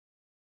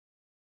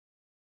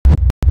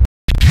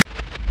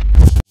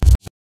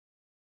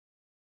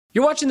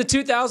You're watching the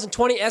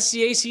 2020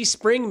 SCAC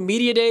Spring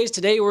Media Days.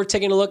 Today we're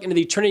taking a look into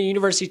the Trinity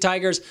University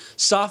Tigers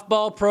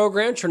softball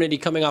program. Trinity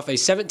coming off a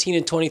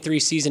 17-23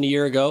 season a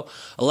year ago,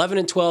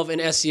 11-12 in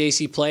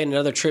SCAC play, and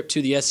another trip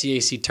to the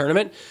SCAC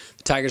tournament.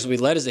 The Tigers will be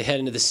led as they head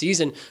into the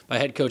season by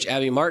head coach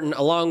Abby Martin,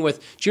 along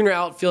with junior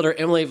outfielder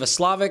Emily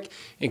Vaclavik.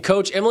 And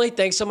Coach Emily,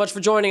 thanks so much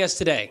for joining us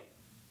today.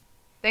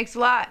 Thanks a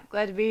lot.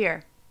 Glad to be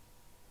here.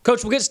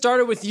 Coach, we'll get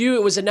started with you.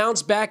 It was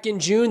announced back in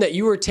June that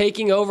you were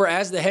taking over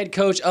as the head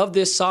coach of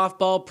this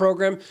softball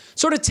program.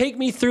 Sort of take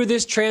me through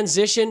this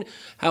transition.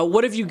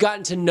 What have you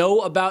gotten to know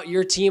about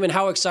your team, and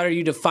how excited are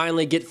you to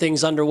finally get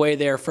things underway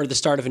there for the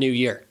start of a new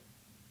year?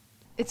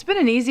 It's been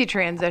an easy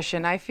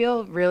transition. I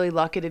feel really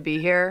lucky to be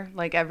here.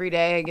 Like every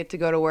day I get to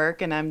go to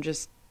work, and I'm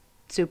just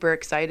super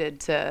excited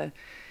to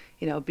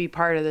be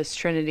part of this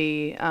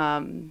Trinity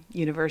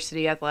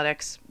University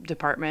athletics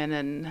department.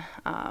 And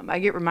I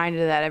get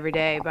reminded of that every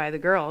day by the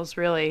girls,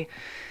 really.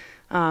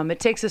 It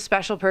takes a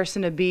special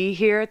person to be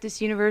here at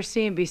this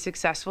university and be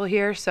successful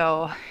here.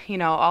 So,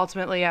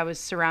 ultimately I was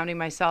surrounding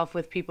myself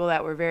with people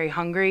that were very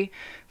hungry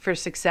for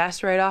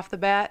success right off the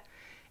bat.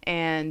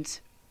 And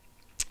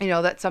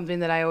that's something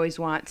that I always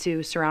want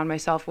to surround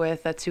myself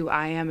with. That's who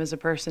I am as a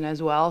person as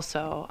well.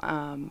 So,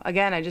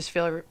 again, I just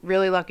feel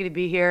really lucky to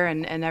be here,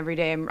 and every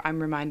day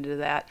I'm reminded of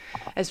that.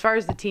 As far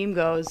as the team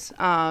goes,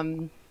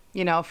 from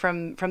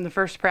the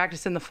first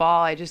practice in the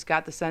fall, I just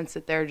got the sense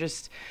that they're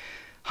just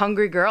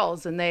hungry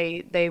girls, and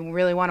they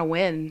really want to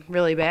win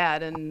really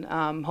bad.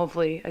 And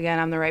hopefully, again,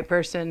 I'm the right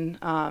person.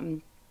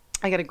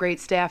 I got a great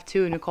staff,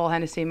 too. Nicole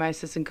Hennessy, my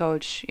assistant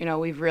coach.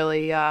 We've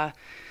really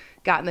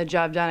gotten the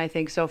job done, I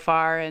think, so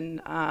far,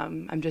 and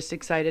I'm just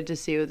excited to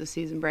see what the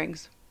season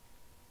brings.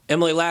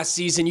 Emily, last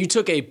season you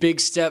took a big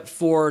step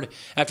forward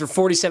after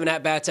 47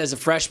 at-bats as a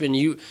freshman.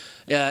 You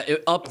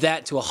upped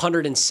that to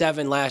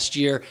 107 last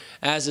year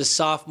as a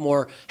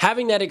sophomore.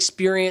 Having that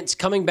experience,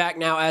 coming back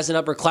now as an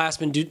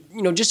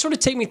upperclassman, just sort of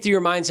take me through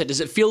your mindset.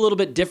 Does it feel a little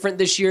bit different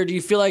this year? Do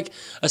you feel like,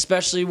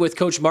 especially with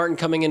Coach Martin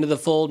coming into the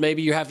fold,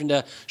 maybe you're having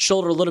to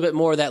shoulder a little bit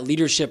more of that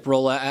leadership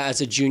role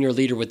as a junior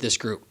leader with this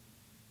group?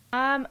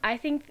 I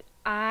think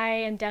I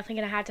am definitely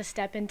going to have to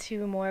step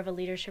into more of a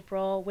leadership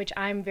role, which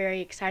I'm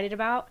very excited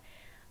about.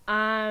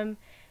 From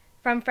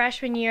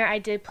freshman year, I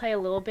did play a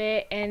little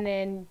bit, and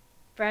then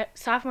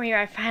sophomore year,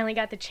 I finally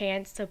got the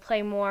chance to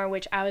play more,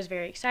 which I was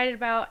very excited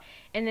about.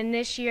 And then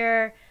this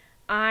year,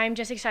 I'm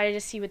just excited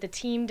to see what the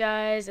team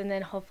does, and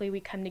then hopefully we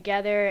come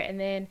together.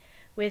 And then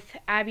with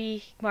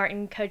Abby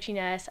Martin coaching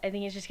us, I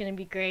think it's just going to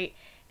be great,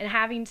 and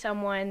having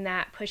someone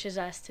that pushes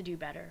us to do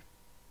better.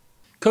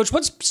 Coach,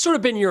 what's sort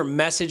of been your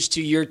message to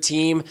your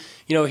team,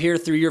 here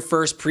through your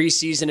first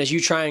preseason as you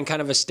try and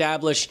kind of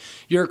establish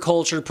your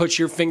culture, put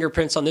your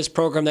fingerprints on this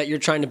program that you're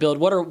trying to build?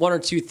 What are one or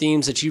two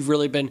themes that you've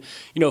really been,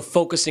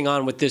 focusing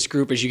on with this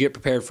group as you get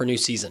prepared for a new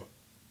season?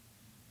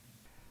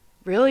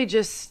 Really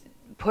just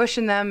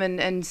pushing them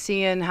and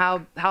seeing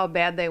how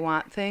bad they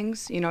want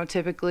things,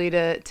 typically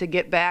to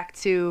get back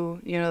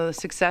to, the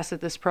success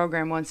that this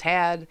program once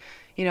had.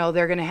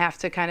 They're going to have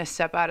to kind of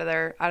step out of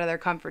their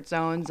comfort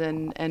zones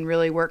and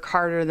really work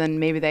harder than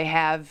maybe they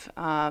have,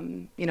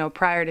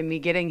 prior to me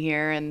getting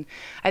here. And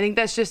I think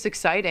that's just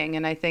exciting.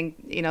 And I think,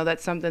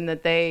 that's something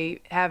that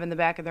they have in the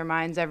back of their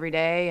minds every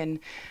day. And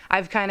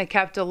I've kind of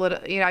kept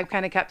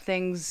kept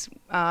things,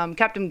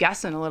 kept them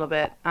guessing a little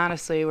bit,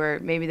 honestly, where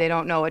maybe they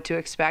don't know what to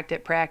expect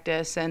at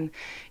practice. And,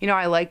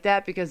 I like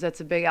that because that's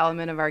a big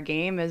element of our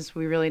game, is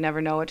we really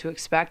never know what to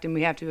expect, and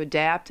we have to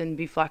adapt and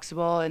be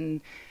flexible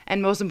and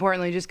most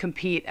importantly, just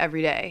compete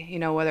every day,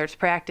 whether it's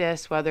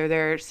practice, whether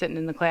they're sitting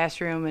in the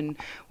classroom, and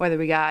whether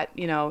we got,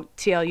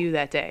 TLU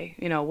that day,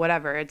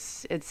 whatever.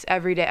 It's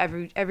every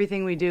day,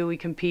 everything we do, we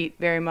compete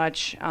very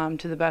much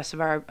to the best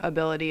of our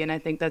ability, and I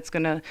think that's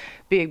going to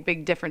be a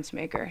big difference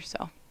maker.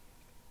 So.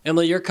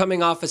 Emily, you're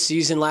coming off a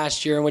season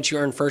last year in which you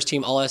earned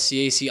first-team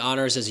All-SCAC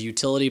honors as a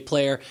utility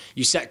player.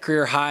 You set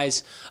career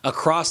highs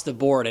across the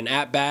board in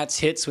at-bats,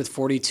 hits with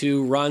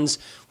 42, runs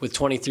with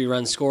 23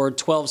 runs scored,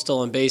 12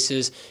 stolen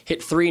bases,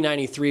 hit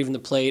 .393 from the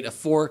plate, a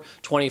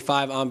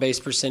 .425 on-base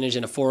percentage,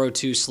 and a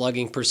 .402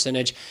 slugging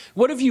percentage.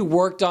 What have you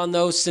worked on,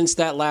 though, since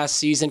that last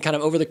season, kind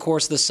of over the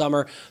course of the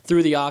summer,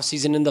 through the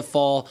offseason, in the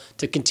fall,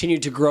 to continue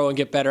to grow and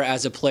get better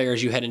as a player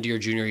as you head into your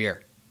junior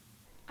year?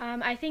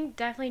 I think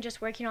definitely just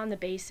working on the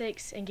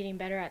basics and getting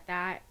better at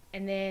that,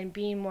 and then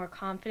being more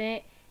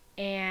confident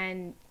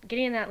and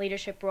getting in that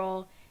leadership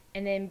role,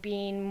 and then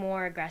being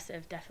more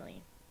aggressive,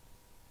 definitely.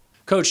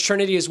 Coach,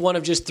 Trinity is one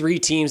of just 3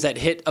 teams that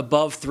hit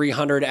above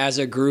 300 as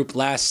a group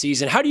last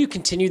season. How do you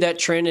continue that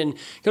trend, and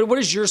what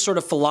is your sort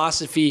of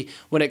philosophy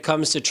when it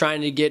comes to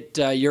trying to get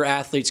your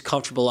athletes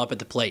comfortable up at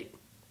the plate?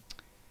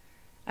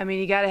 I mean,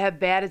 you got to have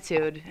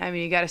batitude. I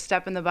mean, you got to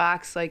step in the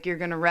box like you're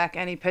going to wreck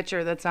any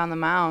pitcher that's on the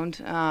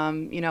mound,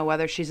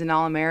 whether she's an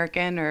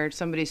All-American or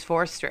somebody's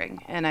 4th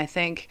string. And I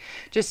think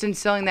just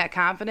instilling that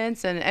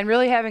confidence and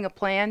really having a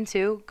plan,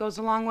 too, goes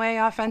a long way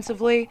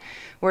offensively,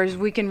 whereas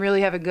we can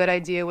really have a good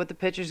idea what the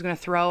pitcher's going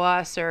to throw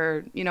us,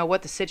 or,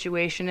 what the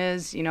situation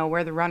is,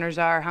 where the runners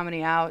are, how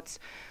many outs.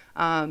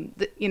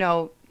 You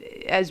know,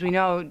 as we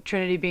know,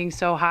 Trinity being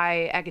so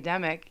high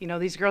academic, you know,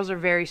 these girls are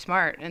very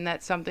smart, and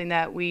that's something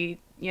that we,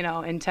 you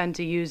know, intend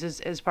to use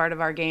as part of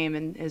our game,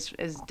 and is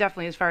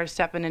definitely as far as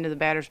stepping into the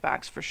batter's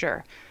box for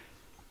sure.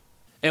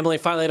 Emily,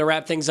 finally, to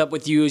wrap things up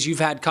with you, as you've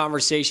had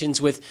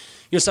conversations with,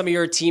 you know, some of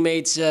your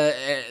teammates,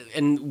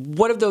 and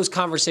what have those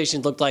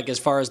conversations looked like as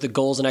far as the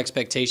goals and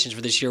expectations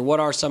for this year? What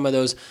are some of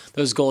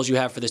those goals you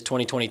have for this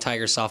 2020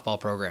 Tigers softball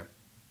program?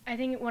 I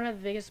think one of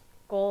the biggest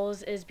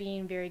goals is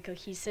being very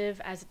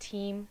cohesive as a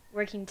team,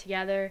 working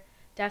together,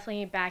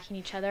 definitely backing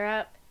each other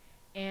up,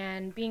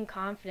 and being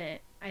confident.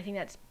 I think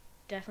that's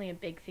definitely a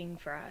big thing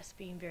for us,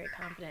 being very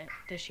confident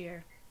this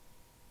year.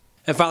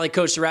 And finally,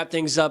 Coach, to wrap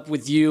things up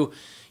with you,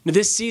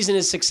 this season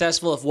is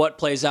successful if what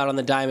plays out on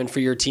the diamond for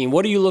your team.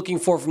 What are you looking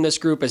for from this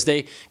group as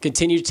they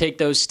continue to take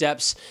those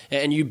steps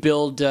and you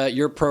build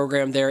your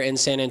program there in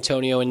San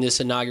Antonio in this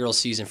inaugural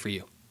season for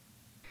you?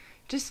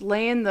 Just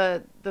laying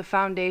the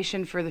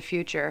foundation for the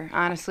future.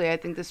 Honestly, I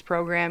think this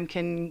program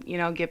can, you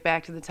know, get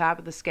back to the top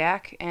of the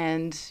SCAC,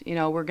 and, you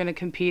know, we're going to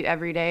compete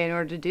every day in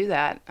order to do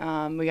that.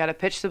 We got to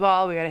pitch the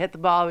ball, we got to hit the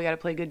ball, we got to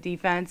play good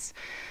defense.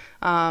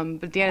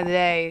 But at the end of the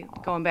day,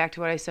 going back to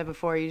what I said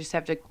before, you just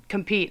have to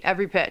compete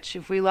every pitch.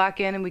 If we lock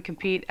in and we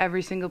compete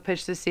every single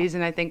pitch this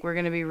season, I think we're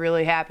going to be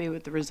really happy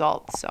with the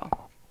results. So,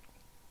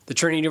 the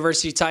Trinity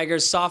University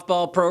Tigers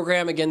softball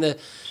program, again, the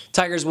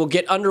Tigers will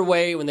get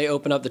underway when they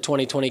open up the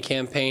 2020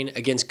 campaign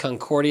against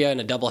Concordia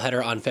in a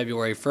doubleheader on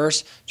February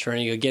 1st.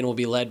 Trinity, again, will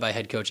be led by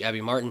head coach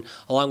Abby Martin,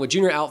 along with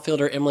junior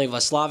outfielder Emily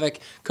Vaclavik.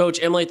 Coach,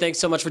 Emily, thanks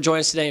so much for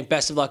joining us today, and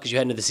best of luck as you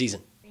head into the season.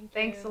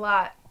 thanks a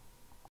lot.